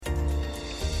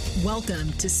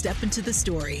Welcome to Step Into the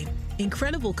Story.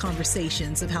 Incredible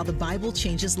conversations of how the Bible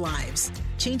changes lives,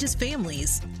 changes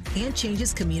families, and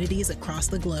changes communities across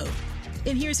the globe.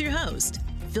 And here's your host,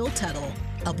 Phil Tuttle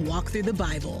of Walk Through the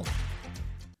Bible.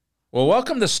 Well,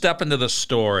 welcome to Step Into the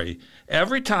Story.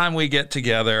 Every time we get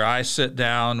together, I sit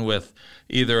down with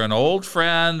either an old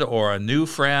friend or a new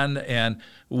friend, and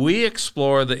we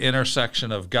explore the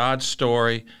intersection of God's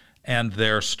story and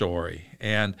their story.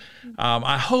 And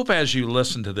I hope as you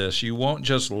listen to this, you won't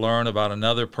just learn about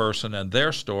another person and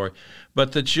their story,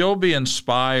 but that you'll be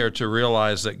inspired to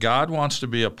realize that God wants to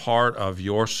be a part of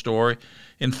your story.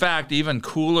 In fact, even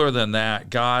cooler than that,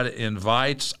 God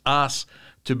invites us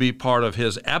to be part of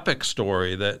his epic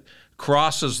story that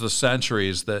crosses the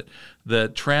centuries,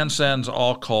 that transcends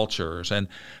all cultures. And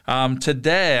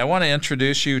today I want to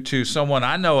introduce you to someone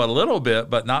I know a little bit,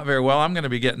 but not very well. I'm going to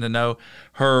be getting to know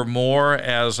her more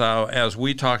as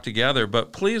we talk together.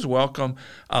 But please welcome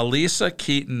Alisa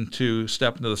Keeton to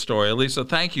Step Into the Story. Alisa,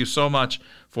 thank you so much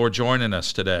for joining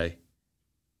us today.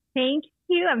 Thank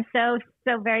you. I'm so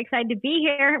very excited to be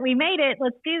here. We made it.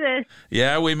 Let's do this.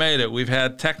 Yeah, we made it. We've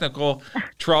had technical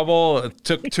trouble. It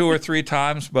took 2 or 3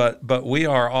 times, but we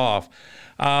are off.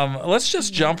 Let's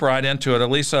just jump right into it.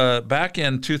 Alisa, back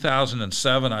in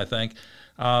 2007, I think,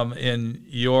 in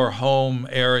your home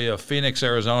area of Phoenix,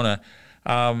 Arizona,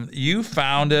 you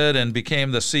founded and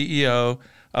became the CEO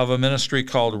of a ministry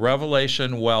called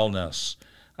Revelation Wellness.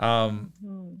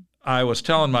 I was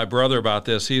telling my brother about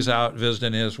this. He's out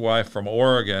visiting his wife from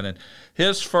Oregon, and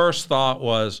his first thought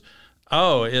was,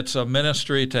 oh, it's a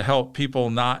ministry to help people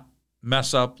not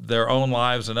mess up their own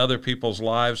lives and other people's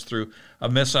lives through a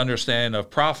misunderstanding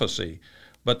of prophecy.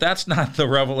 But that's not the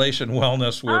Revelation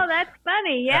Wellness. Oh, that's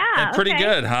funny. Yeah. Pretty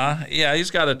good, huh? Yeah, he's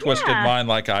got a twisted mind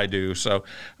like I do. So,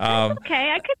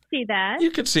 okay, I could see that. You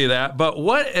could see that. But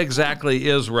what exactly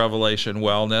is Revelation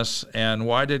Wellness, and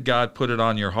why did God put it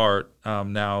on your heart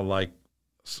now, like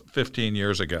 15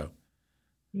 years ago?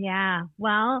 Yeah.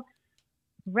 Well,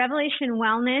 Revelation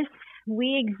Wellness,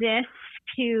 we exist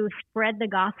to spread the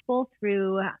gospel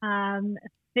through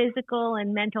physical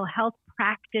and mental health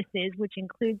practices, which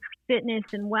includes fitness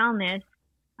and wellness,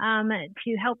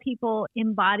 to help people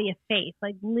embody a faith,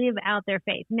 like live out their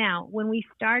faith. Now, when we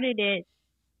started it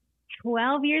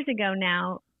 12 years ago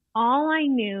now, all I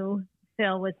knew,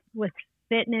 Phil, was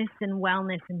fitness and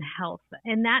wellness and health.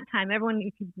 And that time, everyone,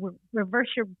 if you reverse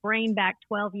your brain back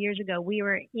 12 years ago, we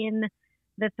were in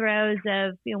the throes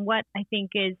of what I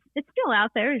think it's still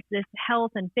out there, is this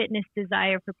health and fitness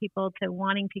desire for people to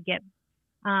wanting to get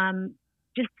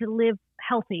just to live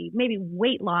healthy. Maybe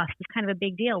weight loss was kind of a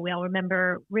big deal. We all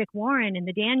remember Rick Warren and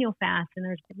the Daniel fast, and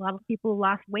there's a lot of people who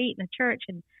lost weight in the church,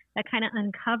 and that kind of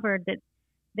uncovered that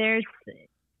there's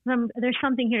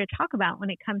something here to talk about when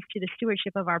it comes to the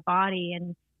stewardship of our body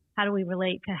and how do we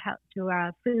relate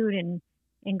to food and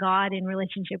God in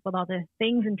relationship with all the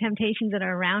things and temptations that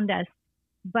are around us.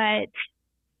 But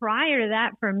prior to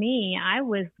that, for me, I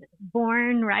was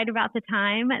born right about the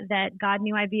time that God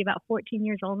knew I'd be about 14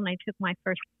 years old, and I took my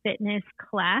first fitness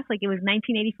class. Like, it was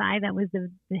 1985. That was the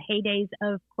heydays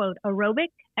of, quote, aerobic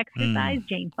exercise.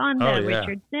 Jane Fonda,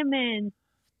 Richard Simmons,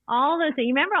 all those things.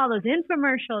 You remember all those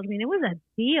infomercials? I mean, it was a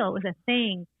deal. It was a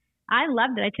thing. I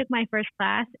loved it. I took my first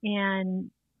class, and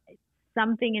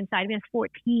something inside of me, I was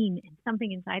 14, and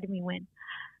something inside of me went,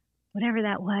 whatever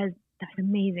that was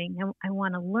amazing. I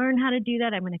want to learn how to do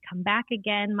that. I'm going to come back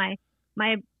again. My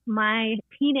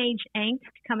teenage angst,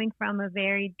 coming from a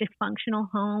very dysfunctional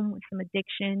home with some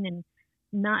addiction and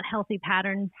not healthy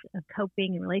patterns of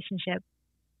coping and relationship,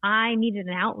 I needed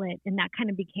an outlet, and that kind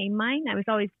of became mine. I was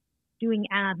always doing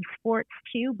sports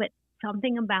too, but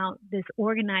something about this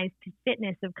organized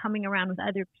fitness of coming around with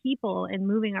other people and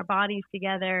moving our bodies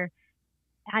together,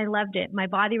 I loved it. My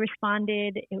body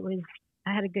responded.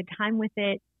 I had a good time with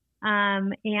it.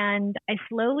 And I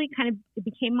slowly it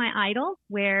became my idol,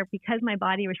 where because my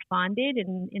body responded,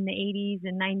 and in the 80s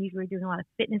and 90s, we were doing a lot of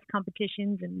fitness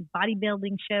competitions and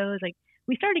bodybuilding shows. Like,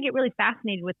 we started to get really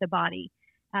fascinated with the body,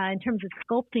 in terms of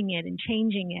sculpting it and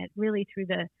changing it really through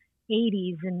the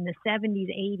 80s and the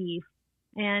 70s, 80s.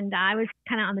 And I was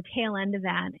kind of on the tail end of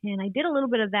that. And I did a little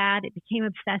bit of that. It became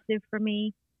obsessive for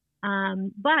me.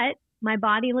 But my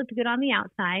body looked good on the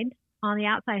outside. On the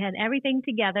outside, I had everything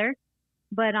together.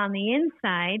 But on the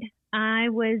inside, I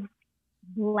was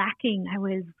lacking. I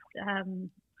was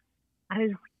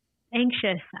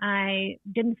anxious. I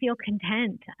didn't feel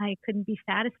content. I couldn't be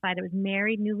satisfied. I was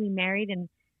newly married, and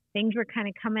things were kind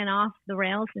of coming off the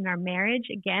rails in our marriage.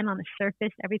 Again, on the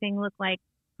surface, everything looked like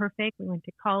perfect. We went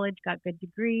to college, got good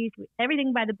degrees,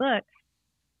 everything by the book.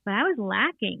 But I was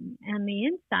lacking on the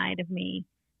inside of me.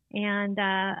 And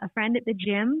a friend at the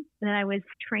gym that I was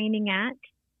training at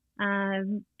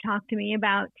talked to me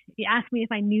he asked me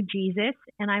if I knew Jesus,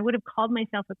 and I would have called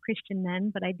myself a Christian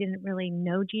then, but I didn't really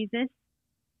know Jesus.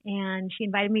 And she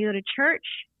invited me to go to church.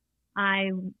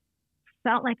 I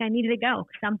felt like I needed to go.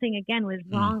 Something, again, was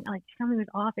wrong, like something was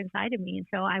off inside of me. And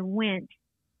so I went.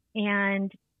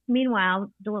 And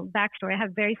meanwhile, the little backstory, I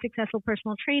have very successful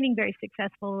personal training, very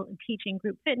successful teaching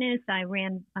group fitness. I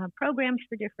ran programs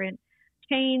for different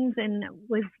chains and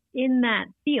was in that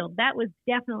field. That was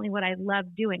definitely what I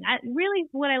loved doing.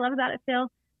 What I love about it, Phil,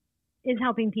 is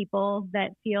helping people that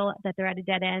feel that they're at a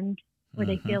dead end, where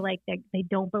they feel like they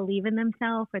don't believe in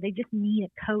themselves, or they just need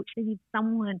a coach. They need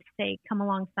someone to say, come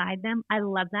alongside them. I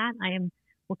love that. I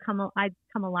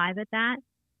come alive at that.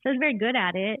 So I was very good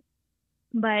at it,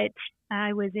 but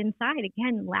I was inside,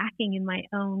 again, lacking in my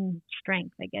own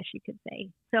strength, I guess you could say.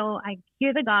 So I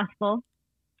hear the gospel.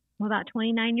 I'm about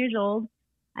 29 years old.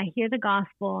 I hear the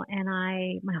gospel, and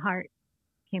my heart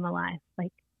came alive.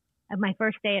 Like, my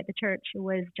first day at the church, it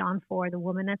was John 4, the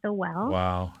woman at the well.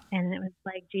 Wow. And it was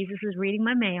like Jesus was reading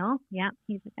my mail. Yeah.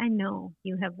 He's like, I know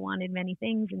you have wanted many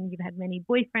things, and you've had many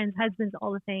boyfriends, husbands,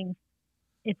 all the things.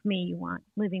 It's me you want,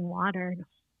 living water.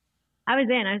 I was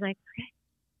like,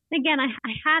 okay. Again,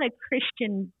 I had a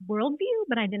Christian worldview,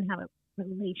 but I didn't have a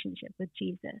relationship with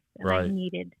Jesus. And right. I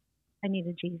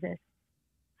needed Jesus.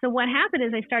 So what happened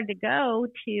is I started to go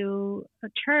to a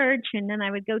church, and then I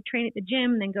would go train at the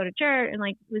gym and then go to church. And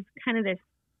like, it was kind of this,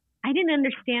 I didn't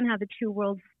understand how the two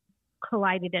worlds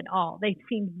collided at all. They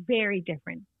seemed very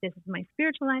different. This is my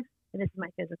spiritual life, and this is my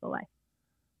physical life.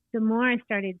 The more I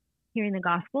started hearing the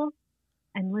gospel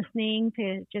and listening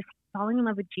to, just falling in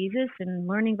love with Jesus and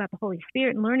learning about the Holy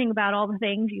Spirit and learning about all the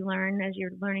things you learn as you're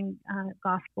learning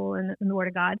gospel and the Word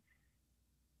of God,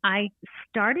 I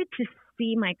started to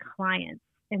see my clients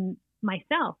and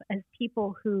myself as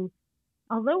people who,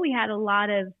 although we had a lot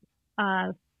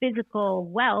of physical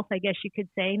wealth, I guess you could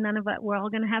say, none of it, we're all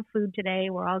going to have food today.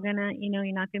 We're all going to, you're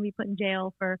not going to be put in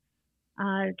jail for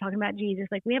talking about Jesus.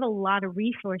 Like, we have a lot of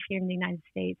resource here in the United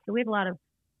States. So we have a lot of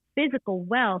physical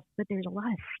wealth, but there's a lot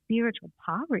of spiritual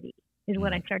poverty is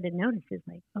what I started to notice. Is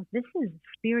like, oh, this is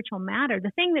spiritual matter.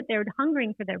 The thing that they're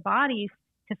hungering for their bodies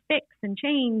to fix and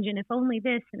change, and if only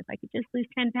this, and if I could just lose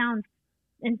 10 pounds,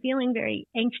 and feeling very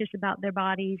anxious about their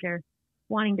bodies or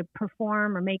wanting to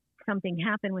perform or make something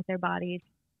happen with their bodies,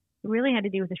 it really had to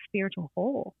do with a spiritual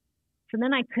hole. So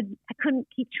then I couldn't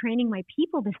keep training my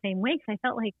people the same way, because I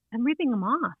felt like I'm ripping them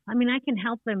off. I mean, I can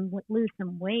help them lose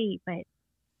some weight, but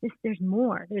there's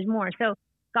more. So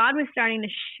God was starting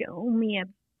to show me a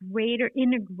greater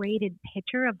integrated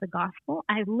picture of the gospel.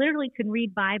 I literally could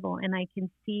read Bible, and I can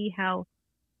see how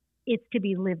it's to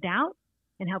be lived out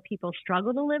and how people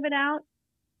struggle to live it out.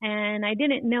 And I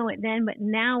didn't know it then, but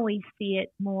now we see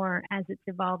it more as it's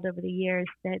evolved over the years,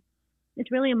 that it's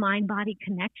really a mind-body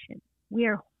connection. We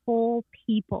are whole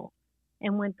people.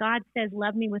 And when God says,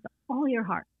 love me with all your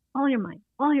heart, all your mind,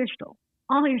 all your soul,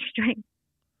 all your strength,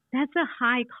 that's a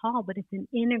high call, but it's an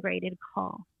integrated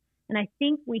call. And I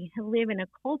think we live in a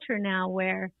culture now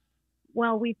where,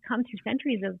 well, we've come through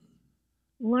centuries of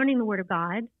learning the Word of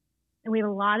God, and we have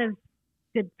a lot of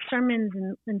good sermons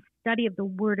and study of the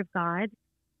Word of God.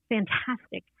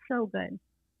 Fantastic, so good.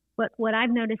 But what I've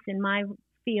noticed in my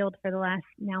field for the last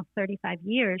now 35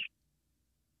 years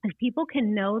is people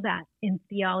can know that in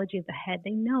theology of the head,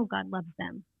 they know God loves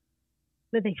them,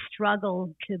 but they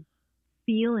struggle to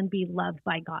feel and be loved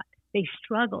by God. They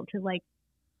struggle to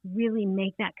really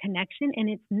make that connection. And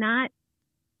it's not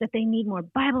that they need more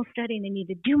Bible study and they need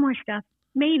to do more stuff.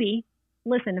 Maybe,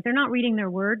 listen, if they're not reading their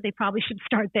word, they probably should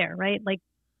start there, right? Like,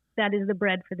 that is the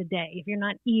bread for the day. If you're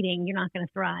not eating, you're not going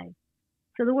to thrive.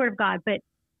 So the Word of God, but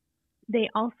they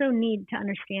also need to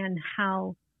understand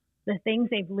how the things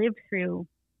they've lived through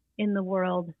in the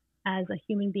world as a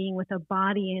human being with a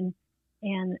body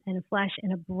and a flesh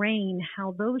and a brain,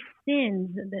 how those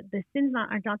sins, the sins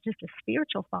are not just a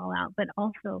spiritual fallout, but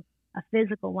also a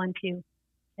physical one too.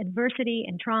 Adversity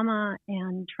and trauma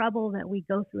and trouble that we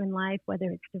go through in life, whether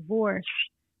it's divorce,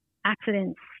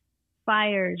 accidents,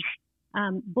 fires,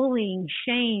 bullying,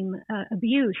 shame,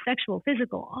 abuse, sexual,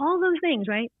 physical, all those things,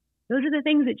 right? Those are the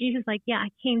things that Jesus I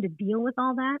came to deal with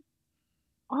all that.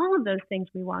 All of those things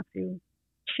we walk through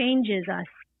changes us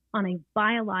on a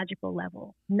biological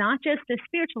level, not just a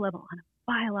spiritual level, on a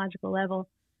biological level.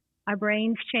 Our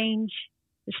brains change,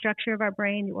 the structure of our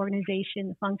brain, the organization,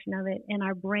 the function of it, and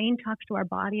our brain talks to our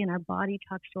body, and our body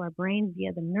talks to our brain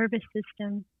via the nervous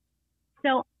system.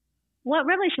 So what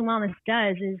Revelation Wellness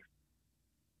does is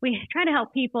we try to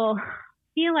help people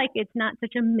feel like it's not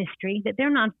such a mystery, that they're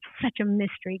not such a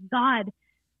mystery. God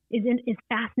is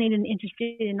fascinated and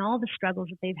interested in all the struggles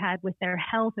that they've had with their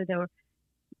health or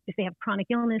if they have chronic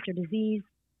illness or disease,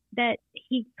 that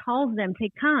he calls them to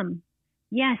come.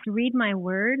 Yes, read my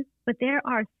word, but there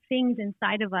are things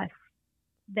inside of us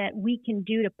that we can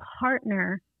do to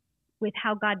partner with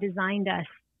how God designed us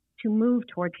to move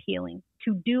towards healing,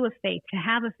 to do a faith, to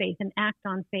have a faith and act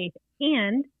on faith.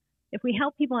 And if we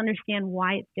help people understand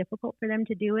why it's difficult for them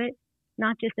to do it,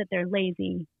 not just that they're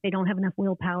lazy, they don't have enough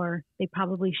willpower, they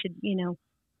probably should,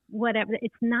 whatever.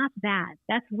 It's not that.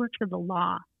 That's works of the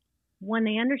law. When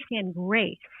they understand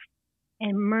grace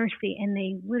and mercy and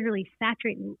they literally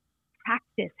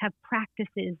have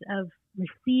practices of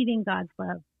receiving God's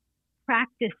love,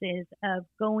 practices of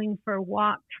going for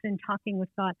walks and talking with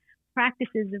God,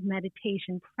 practices of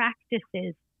meditation,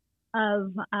 practices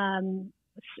of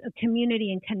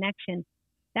community and connection.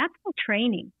 That's all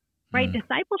training, right?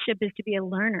 Discipleship is to be a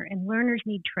learner, and learners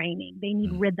need training. They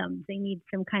need rhythms. They need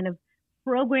some kind of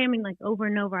programming, like over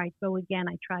and over. I go again,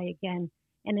 I try again.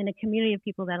 And in a community of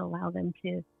people that allow them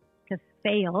to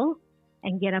fail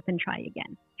and get up and try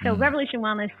again. So Revelation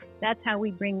Wellness, that's how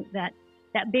we bring that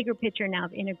bigger picture now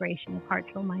of integration of heart,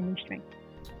 soul, mind, and strength.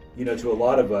 To a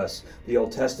lot of us, the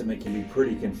Old Testament can be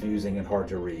pretty confusing and hard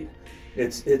to read.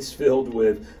 It's filled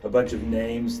with a bunch of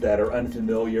names that are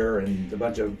unfamiliar and a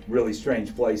bunch of really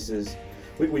strange places.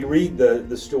 We read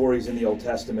the stories in the Old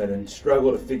Testament and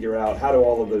struggle to figure out how do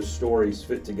all of those stories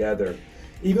fit together.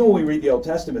 Even when we read the Old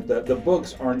Testament, the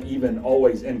books aren't even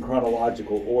always in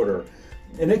chronological order.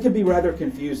 And it can be rather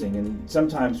confusing, and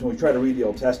sometimes when we try to read the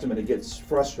Old Testament, it gets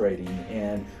frustrating,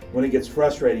 and when it gets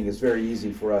frustrating, it's very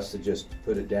easy for us to just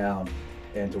put it down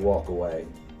and to walk away.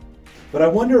 But I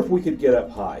wonder if we could get up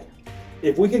high.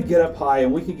 If we could get up high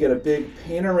and we could get a big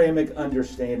panoramic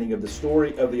understanding of the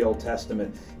story of the Old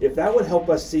Testament, if that would help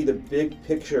us see the big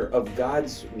picture of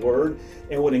God's Word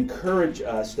and would encourage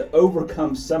us to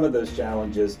overcome some of those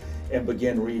challenges and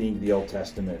begin reading the Old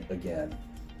Testament again.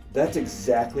 That's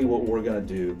exactly what we're going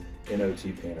to do in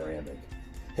OT Panoramic.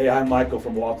 Hey, I'm Michael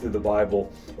from Walk Through the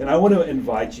Bible, and I want to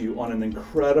invite you on an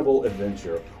incredible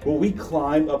adventure where we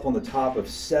climb up on the top of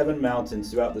 7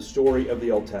 mountains throughout the story of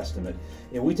the Old Testament.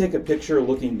 And we take a picture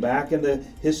looking back in the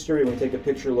history, and we take a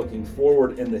picture looking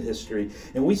forward in the history,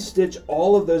 and we stitch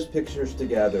all of those pictures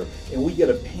together, and we get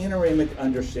a panoramic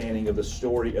understanding of the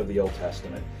story of the Old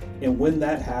Testament. And when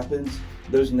that happens,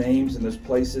 those names and those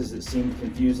places that seemed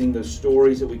confusing, those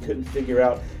stories that we couldn't figure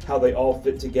out how they all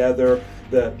fit together,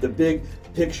 the big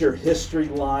picture history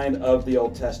line of the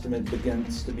Old Testament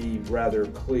begins to be rather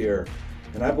clear.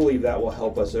 And I believe that will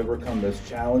help us overcome those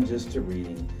challenges to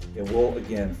reading, and we'll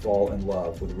again fall in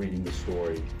love with reading the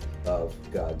story of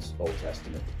God's Old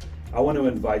Testament. I want to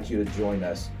invite you to join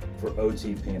us for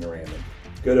OT Panoramic.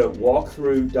 Go to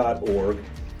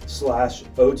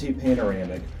walkthrough.org/OT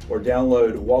Panoramic or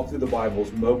download Walk Through the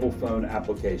Bible's mobile phone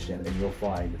application and you'll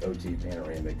find OT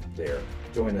Panoramic there.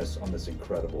 Join us on this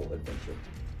incredible adventure.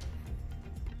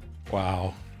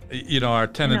 Wow. Our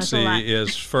tendency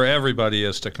is for everybody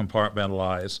is to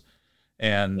compartmentalize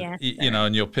and, yes,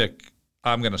 and you'll pick,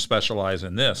 I'm going to specialize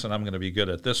in this and I'm going to be good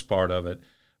at this part of it.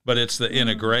 But it's the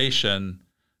integration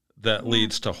that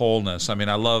leads to wholeness. I mean,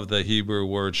 I love the Hebrew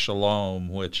word shalom,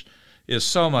 which is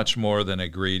so much more than a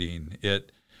greeting.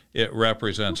 It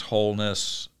represents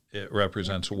wholeness. It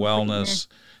represents wellness.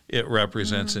 It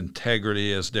represents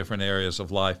integrity as different areas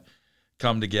of life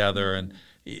come together. And,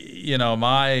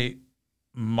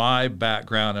 my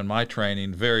background and my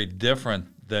training, very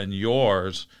different than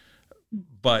yours,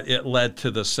 but it led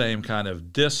to the same kind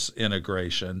of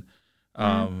disintegration.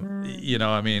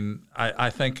 I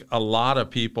think a lot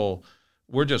of people,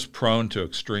 we're just prone to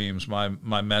extremes.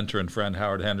 My mentor and friend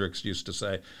Howard Hendricks used to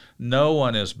say, no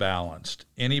one is balanced.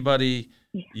 Anybody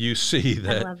you see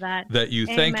that you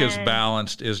think is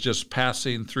balanced is just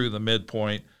passing through the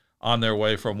midpoint on their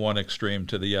way from one extreme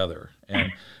to the other.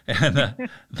 And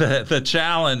the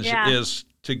challenge is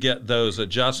to get those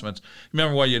adjustments.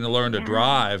 Remember when you learned to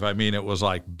drive, it was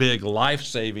like big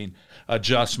life-saving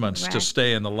adjustments to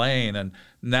stay in the lane. And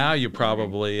now you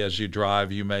probably, as you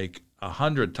drive, you make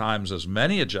 100 times as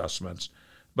many adjustments,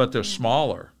 but they're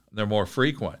smaller, they're more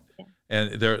frequent,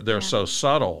 and they're so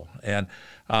subtle. And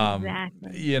I've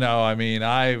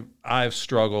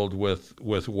struggled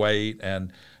with weight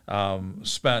and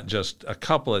spent just a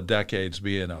couple of decades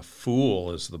being a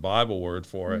fool, is the Bible word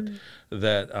for it.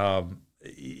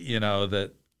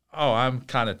 I'm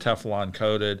kind of Teflon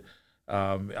coated.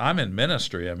 I'm in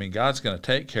ministry. God's going to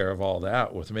take care of all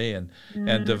that with me, and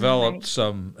developed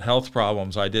some health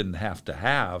problems I didn't have to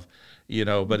have,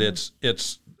 but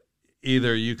it's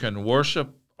either you can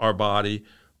worship our body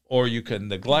or you can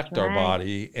neglect our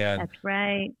body, and that's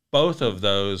right. Both of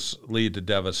those lead to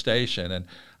devastation. And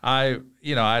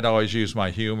I'd always use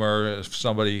my humor. If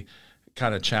somebody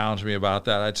kind of challenged me about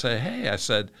that, I'd say, hey,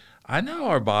 I know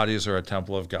our bodies are a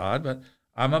temple of God, but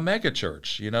I'm a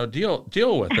megachurch.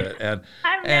 Deal with it. And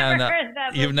I've never heard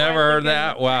that. You've never heard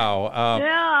that? Wow. No,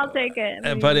 I'll take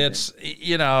it. But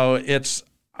it's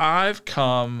I've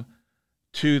come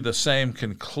to the same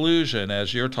conclusion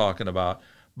as you're talking about,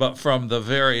 but from the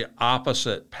very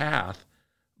opposite path.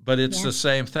 But it's the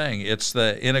same thing. It's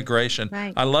the integration.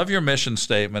 Right. I love your mission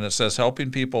statement. It says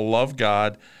helping people love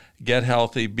God, get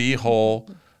healthy, be whole,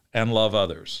 and love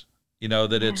others.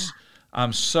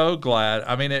 I'm so glad.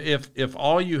 I mean, if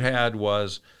all you had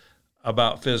was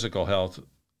about physical health,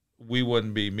 we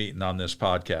wouldn't be meeting on this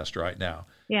podcast right now.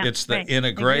 Yeah, it's the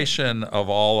integration of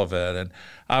all of it. And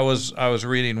I was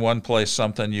reading one place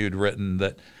something you'd written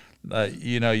that,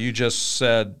 you just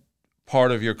said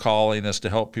part of your calling is to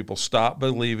help people stop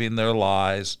believing their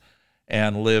lies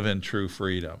and live in true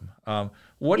freedom.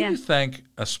 What do you think,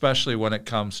 especially when it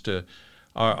comes to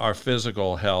our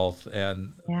physical health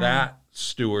and that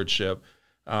stewardship,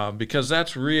 because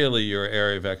that's really your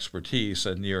area of expertise,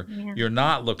 and you're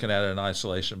not looking at it in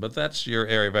isolation, but that's your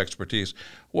area of expertise.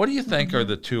 What do you think are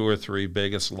the 2 or 3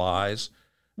 biggest lies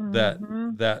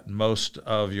that most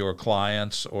of your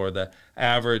clients or the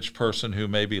average person who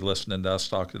may be listening to us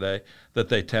talk today, that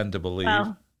they tend to believe?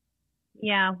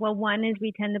 Well, one is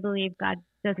we tend to believe God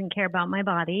doesn't care about my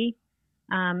body.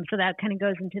 So that kind of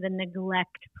goes into the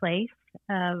neglect place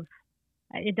of,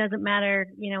 it doesn't matter,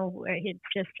 it's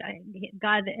just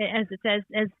God,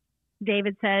 as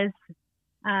David says,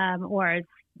 or as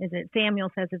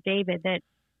Samuel says of David, that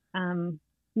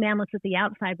man looks at the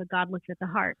outside, but God looks at the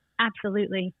heart.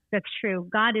 Absolutely, that's true.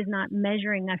 God is not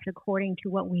measuring us according to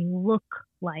what we look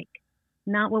like,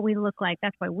 not what we look like.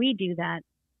 That's why we do that.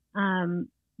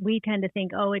 We tend to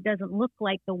think, it doesn't look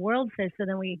like the world says. So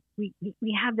then we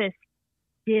have this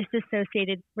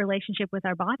disassociated relationship with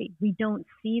our body. We don't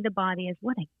see the body as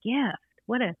what a gift.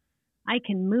 I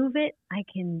can move it. I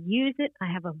can use it. I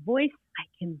have a voice. I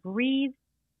can breathe.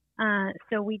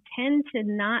 So we tend to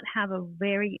not have a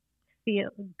very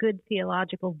good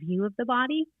theological view of the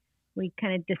body. We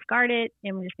kind of discard it,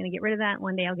 and we're just going to get rid of that.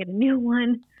 One day I'll get a new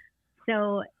one.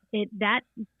 So that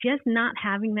just not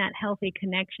having that healthy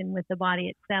connection with the body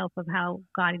itself of how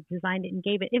God designed it and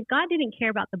gave it. If God didn't care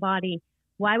about the body,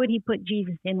 why would he put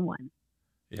Jesus in one?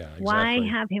 Yeah, exactly. Why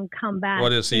have him come back?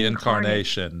 What is the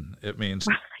incarnation? It means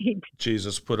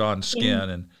Jesus put on skin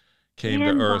and came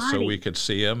to earth so we could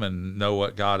see him and know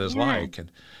what God is like.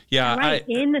 And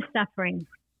in the suffering.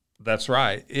 That's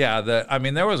right. Yeah,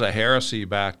 there was a heresy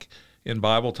back in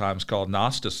Bible times called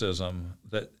Gnosticism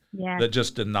that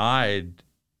just denied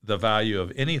the value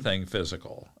of anything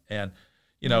physical. And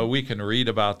we can read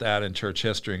about that in church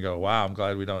history and go, wow, I'm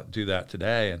glad we don't do that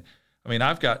today. And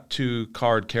I've got 2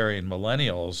 card-carrying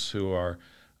millennials who are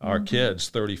our kids,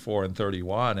 34 and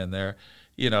 31, and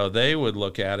they would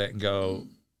look at it and go,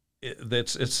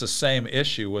 it's the same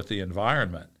issue with the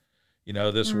environment.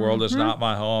 This world is not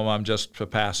my home. I'm just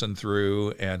passing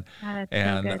through,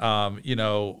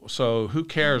 so who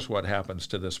cares what happens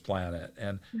to this planet?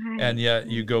 And yet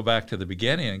you go back to the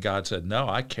beginning, and God said, no,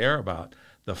 I care about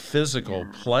the physical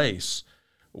place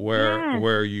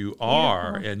where you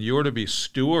are, and you're to be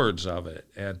stewards of it.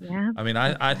 And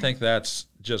I think that's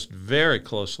just very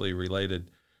closely related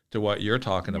to what you're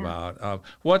talking about.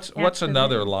 What's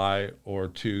another lie or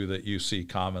 2 that you see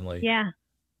commonly?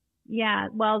 Yeah.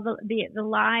 Well, the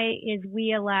lie is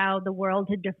we allow the world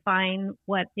to define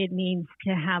what it means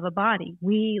to have a body.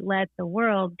 We let the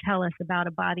world tell us about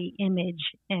a body image,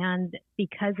 and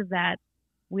because of that,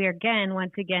 we're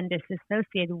once again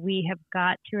disassociated. We have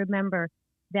got to remember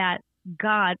that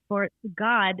God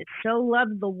so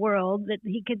loved the world that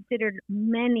he considered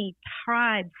many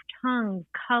tribes, tongues,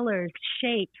 colors,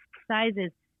 shapes,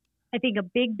 sizes. I think a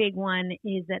big one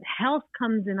is that health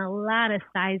comes in a lot of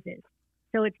sizes.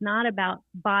 So it's not about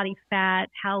body fat,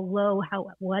 how low,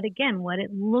 what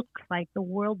it looks like. The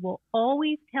world will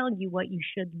always tell you what you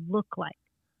should look like.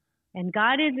 And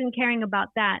God isn't caring about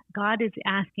that. God is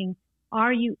asking,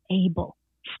 are you able?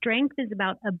 Strength is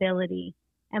about ability.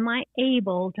 Am I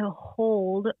able to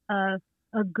hold a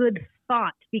good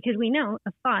thought? Because we know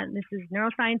a thought, this is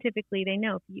neuroscientifically, they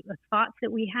know thoughts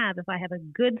that we have, if I have a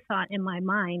good thought in my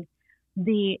mind,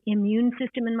 the immune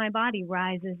system in my body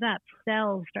rises up.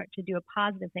 Cells start to do a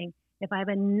positive thing. If I have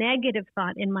a negative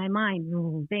thought in my mind,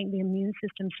 the immune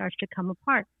system starts to come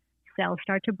apart. Cells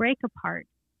start to break apart.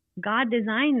 God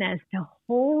designed us to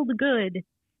hold good.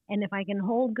 And if I can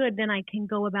hold good, then I can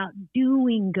go about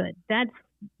doing good. That's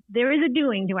there is a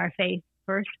doing to our faith.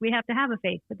 First, we have to have a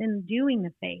faith, but then doing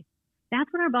the faith.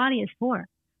 That's what our body is for.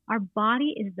 Our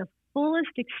body is the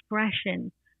fullest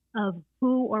expression of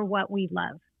who or what we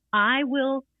love. I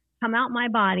will come out my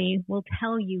body, will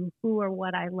tell you who or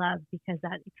what I love, because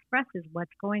that expresses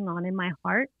what's going on in my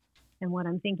heart and what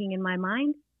I'm thinking in my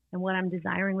mind and what I'm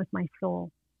desiring with my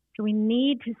soul. So we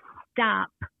need to stop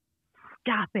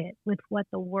it with what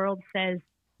the world says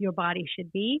your body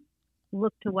should be.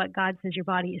 Look to what God says your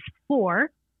body is for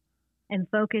and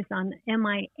focus on, am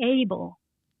I able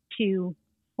to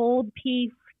hold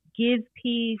peace, give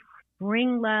peace,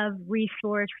 bring love,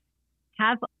 resource,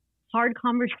 have hard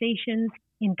conversations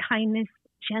in kindness,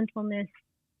 gentleness.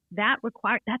 That's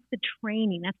the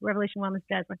training. That's what Revelation Wellness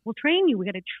does. Like, we'll train you. We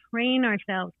got to train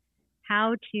ourselves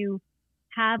how to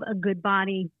have a good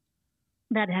body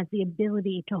that has the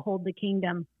ability to hold the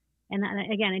kingdom. And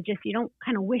again, you don't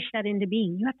kind of wish that into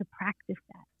being. You have to practice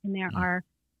that. And there are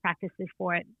practices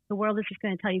for it. The world is just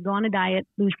going to tell you, go on a diet,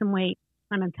 lose some weight.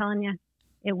 And I'm telling you,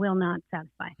 it will not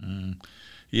satisfy.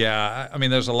 Yeah, I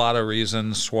mean, there's a lot of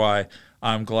reasons why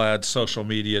I'm glad social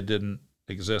media didn't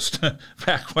exist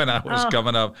back when I was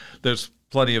coming up. There's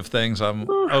plenty of things I'm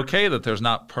okay that there's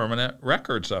not permanent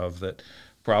records of that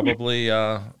probably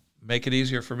make it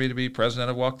easier for me to be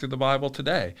president of Walk Through the Bible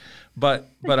today. But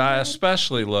I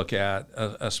especially look at,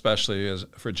 especially as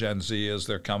for Gen Z as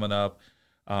they're coming up,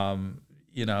 and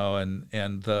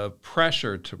the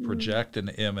pressure to project an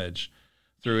image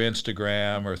through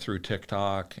Instagram or through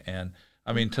TikTok, and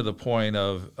I mean to the point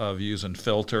of using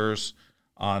filters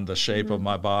on the shape of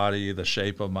my body, the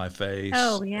shape of my face.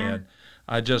 Oh yeah.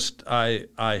 And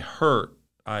I hurt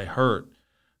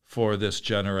for this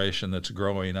generation that's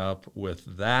growing up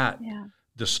with that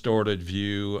distorted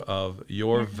view of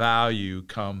your value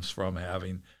comes from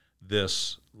having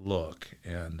this look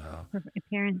and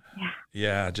appearance.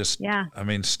 I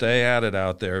mean, stay at it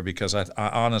out there, because I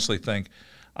honestly think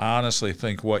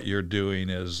what you're doing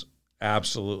is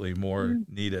absolutely more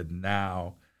needed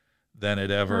now than it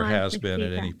ever has been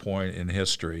at any point in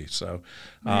history. So,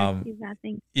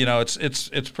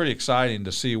 it's pretty exciting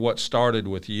to see what started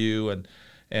with you and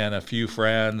a few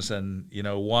friends and,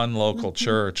 one local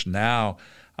church. Now,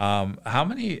 how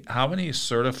many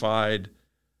certified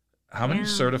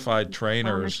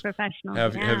trainers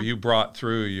have you brought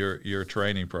through your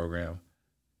training program?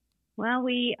 Well,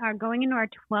 we are going into our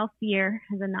 12th year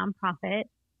as a nonprofit,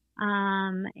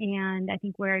 and I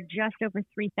think we're just over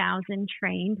 3,000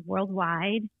 trained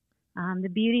worldwide. The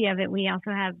beauty of it, we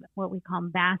also have what we call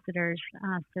ambassadors.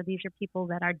 So these are people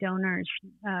that are donors.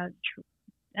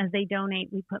 As they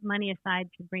donate, we put money aside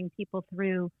to bring people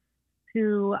through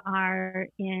who are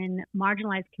in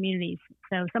marginalized communities.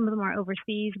 So some of them are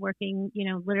overseas working,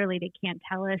 literally they can't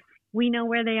tell us. We know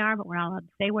where they are, but we're not allowed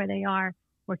to say where they are,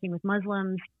 working with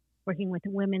Muslims, working with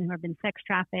women who have been sex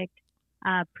trafficked,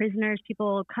 prisoners,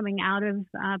 people coming out of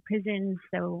prisons,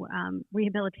 so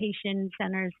rehabilitation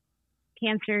centers,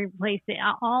 cancer places,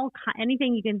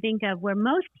 anything you can think of where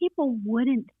most people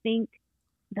wouldn't think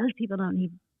those people don't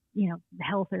need,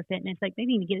 health or fitness. Like, they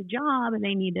need to get a job and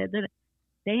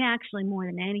they actually, more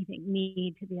than anything,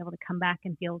 need to be able to come back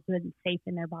and feel good and safe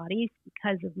in their bodies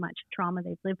because of much trauma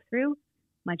they've lived through,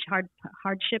 much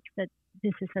hardships that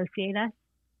disassociate us.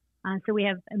 So we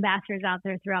have ambassadors out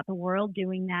there throughout the world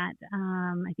doing that.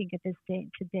 I think at this day,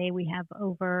 today we have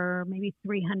over maybe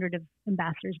 300 of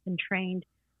ambassadors been trained.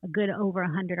 A good over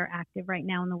 100 are active right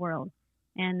now in the world.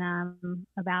 And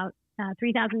about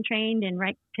 3,000 trained, and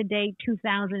right today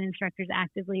 2,000 instructors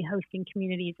actively hosting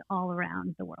communities all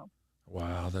around the world.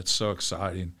 Wow, that's so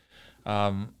exciting.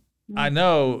 I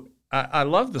know, I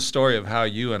love the story of how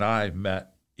you and I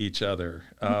met each other.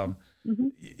 One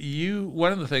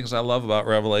of the things I love about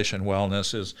Revelation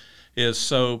Wellness is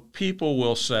so people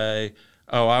will say,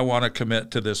 oh, I want to commit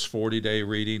to this 40-day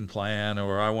reading plan,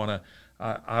 or I want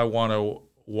to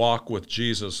walk with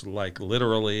Jesus, like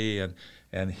literally,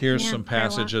 and here's some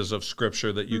passages of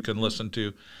Scripture that you can listen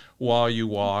to while you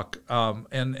walk.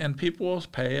 And people will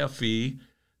pay a fee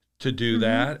to do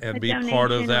that and be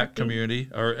part of that community,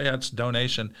 or it's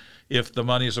donation. If the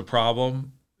money's a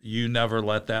problem, you never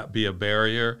let that be a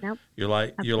barrier. Nope.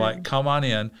 You're like, come on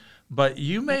in. But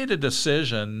you made a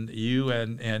decision, you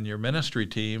and your ministry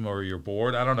team or your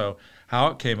board, I don't know how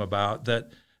it came about, that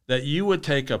you would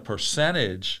take a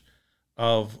percentage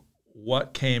of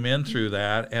what came in through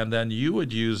that, and then you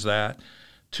would use that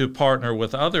to partner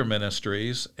with other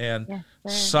ministries, and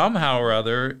somehow or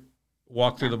other,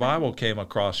 Walk Through the Bible came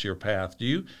across your path.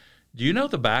 Do you know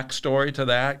the backstory to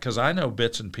that? Because I know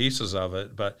bits and pieces of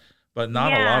it, but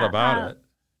not a lot about it.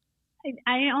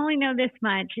 I only know this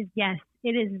much: is yes,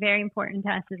 it is very important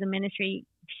to us as a ministry.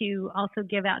 to also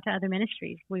give out to other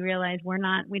ministries. We realize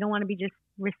we don't want to be just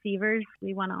receivers.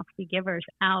 We want to also be givers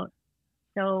out.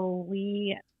 So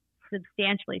we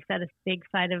substantially set a big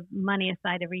side of money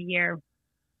aside every year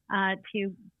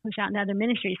to push out into other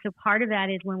ministries. So part of that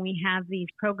is when we have these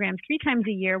programs 3 times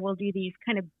a year, we'll do these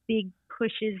kind of big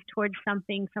pushes towards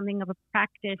something of a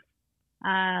practice.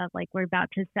 Like we're about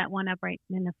to set one up right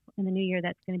in the new year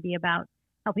that's going to be about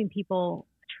helping people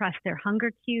trust their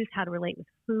hunger cues, how to relate with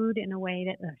food in a way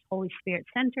that is Holy Spirit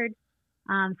centered.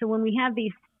 So when we have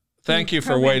these, thank you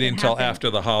for waiting till after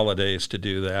the holidays to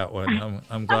do that one.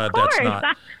 I'm glad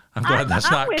that's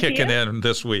not kicking in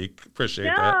this week. Appreciate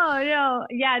that.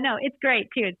 No, it's great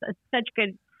too. It's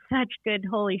such good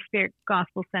Holy Spirit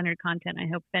gospel centered content. I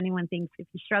hope if anyone thinks, if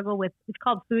you struggle with, it's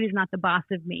called Food is Not the Boss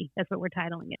of Me. That's what we're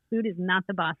titling it. Food is not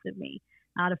the boss of me.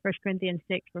 Out of 1 Corinthians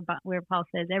 6, where Paul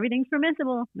says, everything's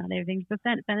permissible, not everything's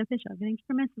beneficial, everything's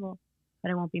permissible,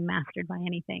 but it won't be mastered by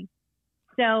anything.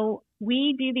 So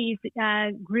we do these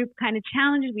group kind of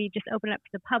challenges. We just open it up to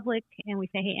the public and we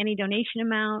say, hey, any donation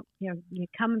amount, you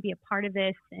come and be a part of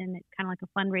this, and it's kind of like a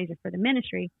fundraiser for the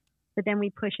ministry. But then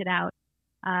we push it out.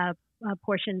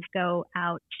 Portions go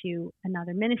out to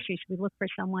another ministry. So we look for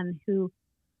someone who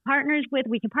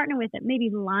we can partner with that maybe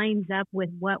lines up with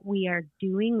what we are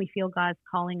doing. We feel God's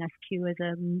calling us to as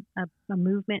a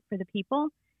movement for the people.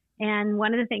 And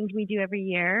one of the things we do every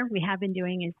year, we have been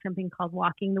doing, is something called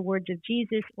Walking the Words of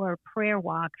Jesus, or prayer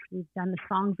walks. We've done the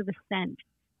Songs of Ascent,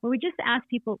 where we just ask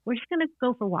people, we're just going to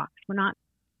go for walks. We're not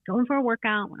going for a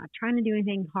workout. We're not trying to do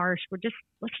anything harsh. Let's just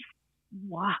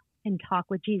walk and talk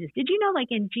with Jesus. Did you know, like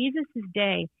in Jesus'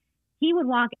 day, he would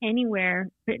walk anywhere,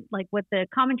 like what the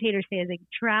commentators say is they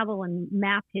travel and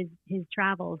map his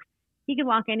travels. He could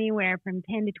walk anywhere from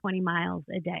 10 to 20 miles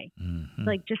a day,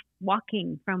 like just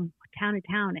walking from town to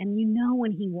town. And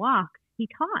when he walked, he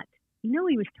taught. He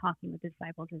was talking with the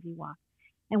disciples as he walked.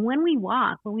 And when we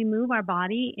walk, when we move our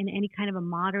body in any kind of a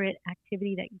moderate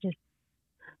activity that just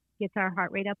gets our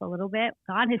heart rate up a little bit,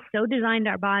 God has so designed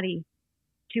our body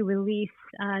to release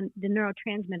the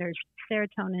neurotransmitters,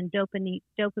 serotonin,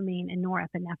 dopamine, and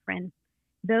norepinephrine.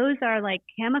 Those are like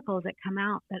chemicals that come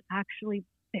out that actually,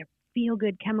 they're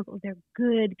feel-good chemicals. They're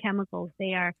good chemicals.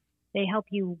 They help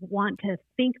you want to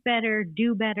think better,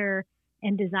 do better,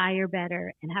 and desire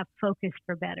better, and have focus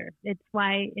for better. It's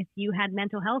why if you had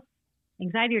mental health,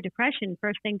 anxiety, or depression,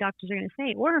 first thing doctors are going to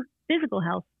say, or physical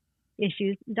health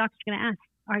issues, the doctor's going to ask,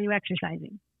 are you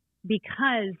exercising?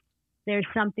 Because there's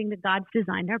something that God's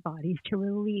designed our bodies to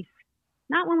release.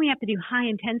 Not when we have to do high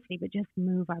intensity, but just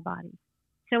move our bodies.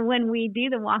 So when we do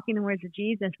the Walking the Words of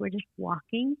Jesus, we're just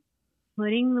walking,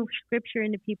 putting the scripture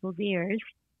into people's ears.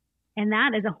 And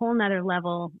that is a whole nother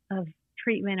level of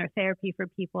treatment or therapy for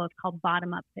people. It's called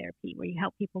bottom-up therapy, where you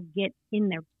help people get in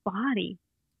their body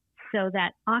so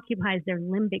that occupies their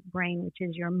limbic brain, which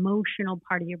is your emotional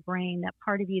part of your brain, that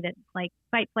part of you that's like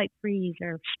fight, flight, freeze,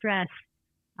 or stress.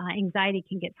 Anxiety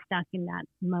can get stuck in that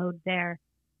mode there.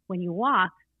 When you walk,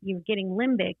 you're getting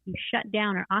limbic. You shut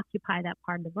down or occupy that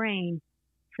part of the brain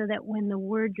so that when the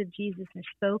words of Jesus are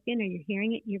spoken or you're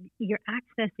hearing it, you're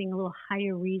accessing a little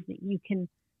higher reasoning. You can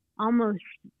almost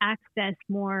access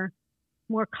more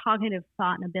cognitive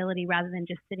thought and ability rather than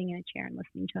just sitting in a chair and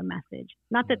listening to a message.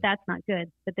 Not that that's not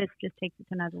good, but this just takes it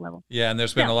to another level. Yeah, and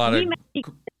there's been a lot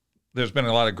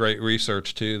of great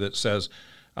research too that says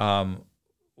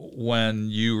when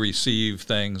you receive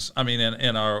things, I mean,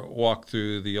 in our walk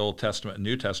through the Old Testament and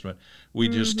New Testament, we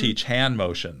just teach hand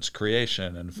motions,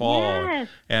 creation and fall,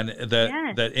 and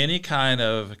that any kind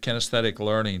of kinesthetic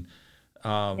learning,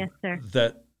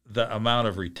 that the amount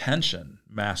of retention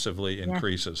massively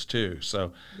increases too.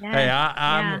 So, hey,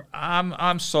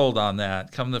 I'm sold on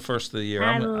that. Come the first of the year,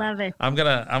 I love it. I'm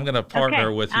gonna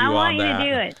partner with you on that. I want you to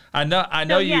do it. I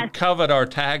know you covered our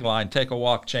tagline, "Take a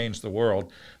walk, change the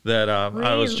world." That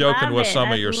I was joking with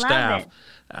some of your staff,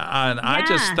 and I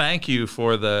just thank you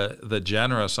for the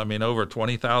generous. I mean, over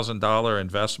 $20,000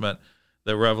 investment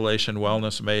that Revelation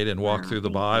Wellness made in Walk Through the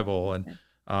Bible, and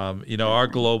our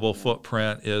global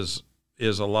footprint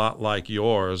is a lot like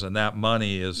yours, and that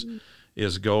money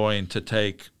is going to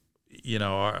take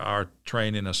our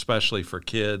training, especially for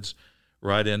kids,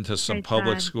 right into some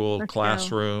public school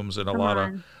classrooms in a lot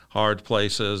of hard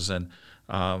places. And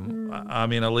I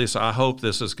mean, Elisa, I hope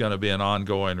this is going to be an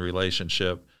ongoing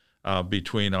relationship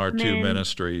between our two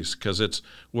ministries, because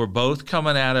we're both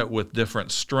coming at it with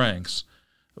different strengths.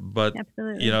 But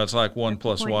it's like 1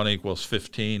 + 1 =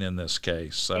 15 in this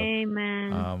case. So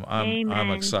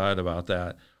I'm excited about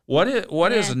that. What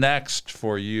is next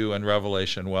for you and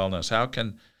Revelation Wellness? How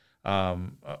can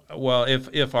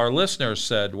if our listeners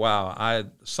said, "Wow,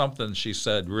 something she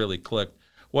said really clicked,"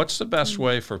 What's the best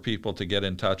way for people to get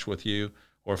in touch with you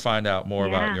or find out more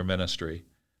about your ministry?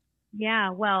 Yeah,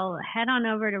 well, head on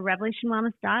over to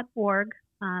revelationwellness.org.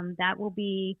 That will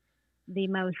be the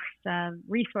most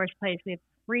resource place. We have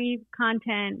free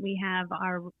content. We have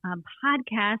our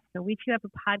podcast. So we too have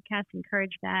a podcast.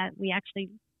 Encourage that. We actually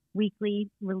weekly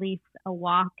release a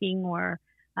walking or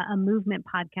a movement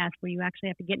podcast where you actually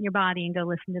have to get in your body and go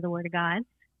listen to the Word of God,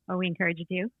 or we encourage you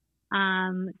to.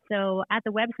 So at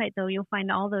the website, though, you'll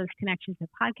find all those connections to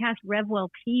podcast, RevWell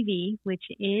TV, which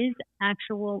is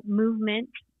actual movement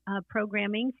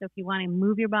programming. So if you want to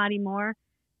move your body more,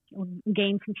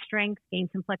 gain some strength, gain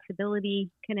some flexibility,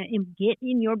 kind of get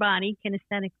in your body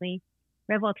kinesthetically,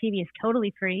 RevWell TV is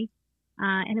totally free.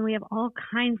 And then we have all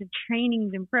kinds of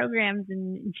trainings and programs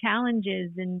and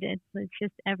challenges, and it's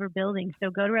just ever building. So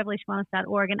go to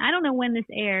revelationwellness.org. And I don't know when this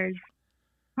airs,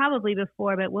 probably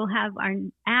before, but we'll have our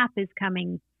app is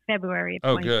coming February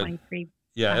of 2023. Good.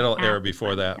 Yeah, it'll air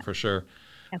before that for sure.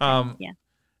 Okay. Yeah.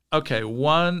 Okay,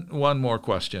 one more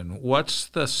question. What's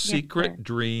the secret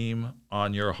dream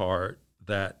on your heart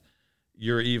that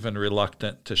you're even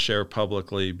reluctant to share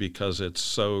publicly because it's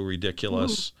so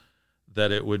ridiculous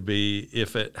that it would be,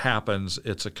 if it happens,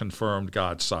 it's a confirmed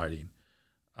God sighting?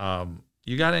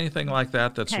 You got anything like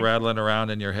that that's rattling around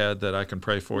in your head that I can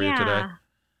pray for you today?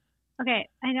 Okay,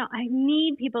 I know I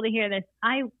need people to hear this.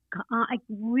 I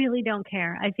really don't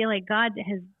care. I feel like God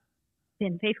has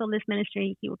been faithful in this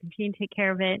ministry. He will continue to take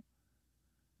care of it.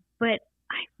 But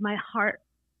my heart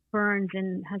burns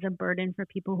and has a burden for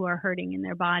people who are hurting in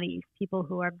their bodies, people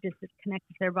who are disconnected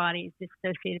to their bodies,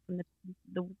 dissociated from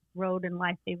the road and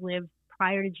life they've lived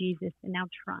prior to Jesus and now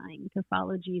trying to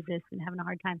follow Jesus and having a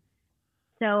hard time.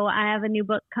 So I have a new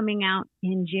book coming out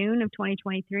in June of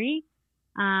 2023.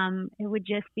 It would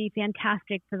just be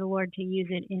fantastic for the Lord to use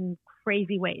it in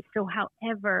crazy ways. So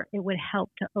however it would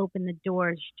help to open the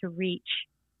doors to reach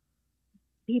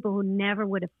people who never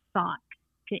would have thought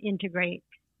to integrate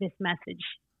this message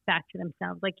back to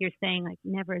themselves. Like you're saying, like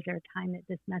never is there a time that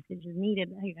this message is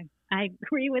needed. I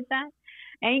agree with that.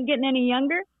 I ain't getting any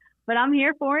younger, but I'm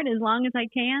here for it as long as I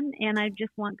can. And I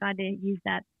just want God to use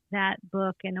that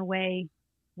book in a way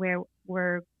where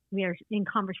we are in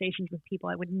conversations with people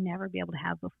I would never be able to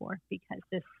have before, because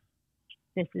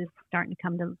this is starting to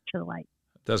come to the light.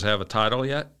 Does it have a title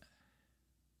yet?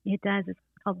 It does. It's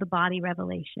called The Body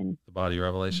Revelation. The Body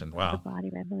Revelation. Wow. The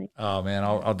Body Revelation. Oh man,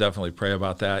 I'll definitely pray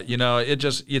about that. You know,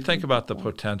 you think about the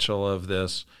potential of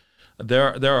this.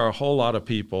 There are a whole lot of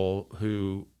people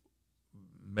who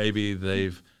maybe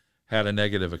they've had a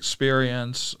negative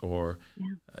experience, or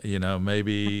you know,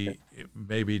 maybe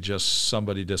just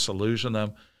somebody disillusioned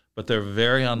them, but they're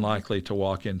very unlikely to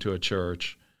walk into a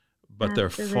church, but they're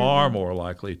far more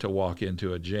likely to walk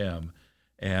into a gym.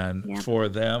 And for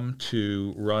them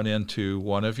to run into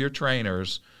one of your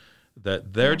trainers,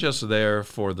 that they're just there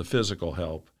for the physical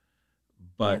help,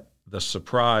 but the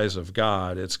surprise of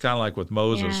God, it's kind of like with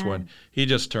Moses when he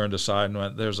just turned aside and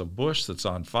went, there's a bush that's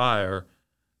on fire,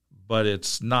 but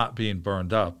it's not being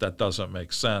burned up. That doesn't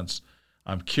make sense.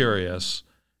 I'm curious.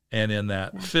 And in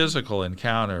that physical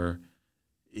encounter,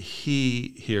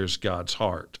 he hears God's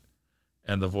heart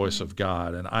and the voice of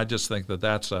God. And I just think that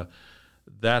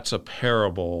that's a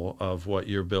parable of what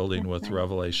you're building with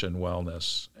Revelation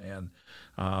Wellness. And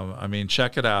I mean,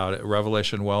 check it out at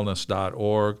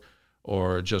revelationwellness.org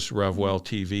or just RevWell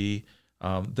TV.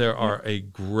 There are a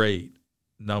great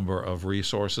number of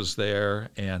resources there.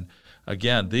 And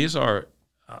again, these are,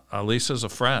 Alisa's a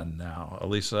friend now.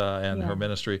 Alisa and her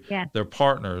ministry, they're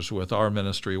partners with our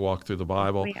ministry, Walk Through the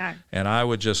Bible. We are. And I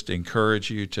would just encourage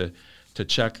you to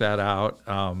check that out.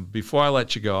 Before I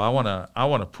let you go, I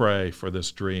want to pray for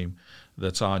this dream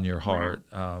that's on your heart,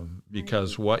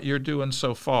 because what you're doing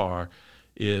so far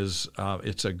is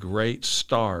it's a great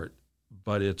start,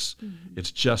 but it's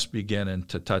just beginning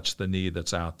to touch the need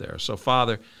that's out there. So,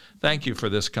 Father, thank you for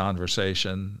this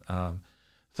conversation.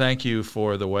 Thank you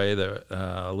for the way that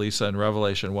Alisa and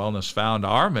Revelation Wellness found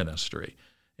our ministry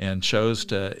and chose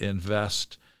to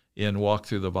invest in Walk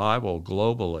Through the Bible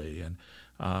globally, and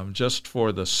just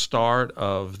for the start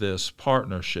of this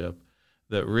partnership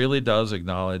that really does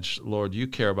acknowledge, Lord, you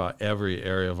care about every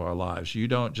area of our lives. You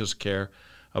don't just care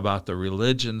about the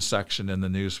religion section in the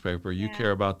newspaper. You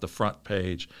care about the front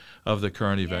page of the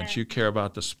current events. You care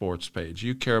about the sports page.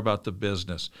 You care about the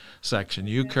business section.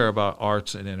 You care about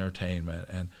arts and entertainment.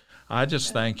 And I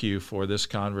just thank you for this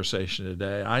conversation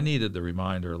today. I needed the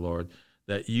reminder, Lord,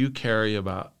 that you care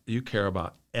about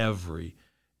every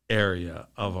area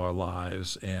of our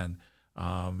lives, and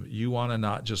you want to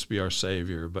not just be our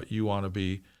Savior, but you want to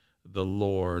be the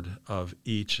Lord of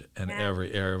each and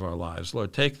every area of our lives.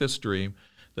 Lord, take this dream,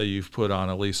 that you've put on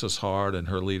Elisa's heart and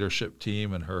her leadership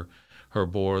team and her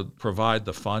board. Provide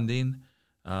the funding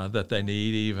that they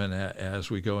need even as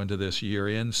we go into this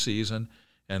year-end season.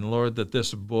 And Lord, that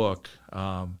this book,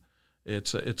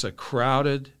 it's a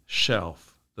crowded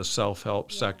shelf, the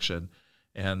self-help section.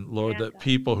 And Lord, that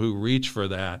people who reach for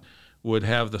that would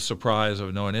have the surprise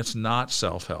of knowing it's not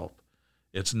self-help.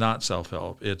 It's not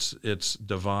self-help. It's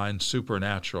divine,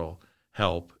 supernatural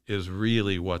help is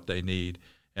really what they need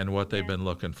and what they've been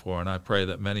looking for. And I pray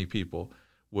that many people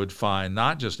would find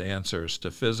not just answers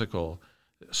to physical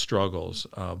struggles,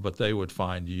 but they would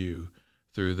find you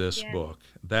through this book.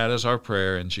 That is our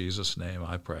prayer. In Jesus' name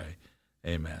I pray.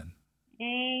 Amen.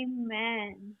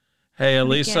 Amen. Hey,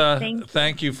 Elisa,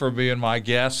 thank you for being my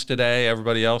guest today.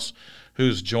 Everybody else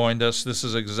who's joined us, this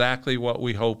is exactly what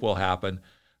we hope will happen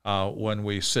when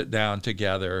we sit down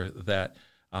together, that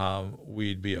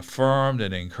we'd be affirmed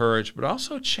and encouraged, but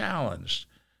also challenged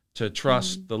to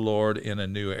trust the Lord in a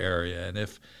new area. And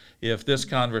if this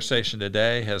conversation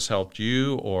today has helped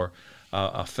you, or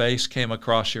a face came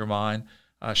across your mind,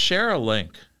 share a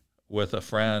link with a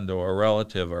friend or a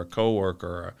relative or a coworker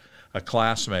or a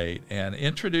classmate, and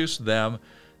introduce them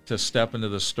to Step Into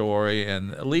the Story,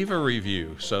 and leave a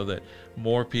review so that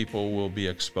more people will be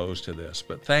exposed to this.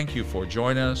 But thank you for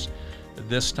joining us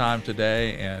this time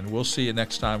today, and we'll see you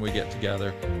next time we get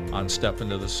together on Step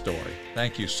Into the Story.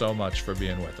 Thank you so much for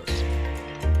being with us.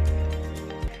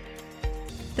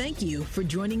 Thank you for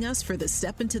joining us for the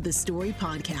Step Into the Story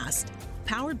podcast,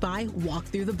 powered by Walk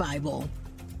Through the Bible.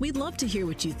 We'd love to hear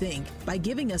what you think by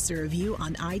giving us a review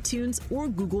on iTunes or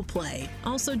Google Play.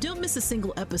 Also, don't miss a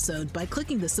single episode by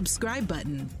clicking the subscribe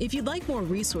button. If you'd like more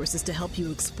resources to help you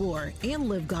explore and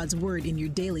live God's Word in your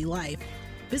daily life,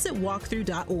 visit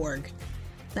walkthrough.org.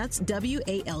 That's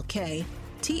WALKTHRU.org.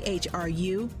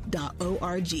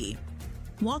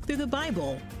 Walk Through the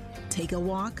Bible. Take a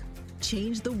walk,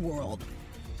 change the world.